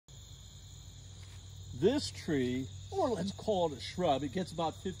This tree, or let's call it a shrub, it gets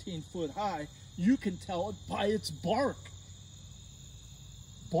about 15 foot high. You can tell it by its bark.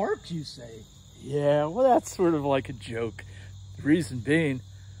 Bark, you say? Yeah, well, that's sort of like a joke. The reason being,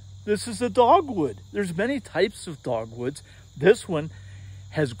 this is a dogwood. There's many types of dogwoods. This one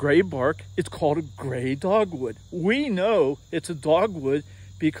has gray bark. It's called a gray dogwood. We know it's a dogwood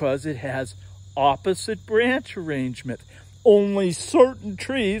because it has opposite branch arrangement. Only certain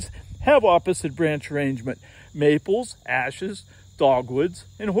trees have opposite branch arrangement. Maples, ashes, dogwoods,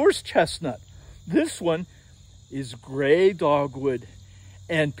 and horse chestnut. This one is gray dogwood,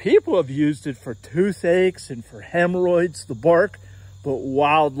 and people have used it for toothaches and for hemorrhoids, the bark, but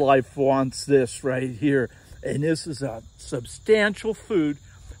wildlife wants this right here. And this is a substantial food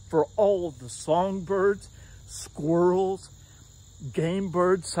for all of the songbirds, squirrels, game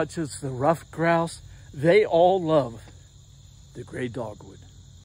birds such as the ruffed grouse. They all love the gray dogwood.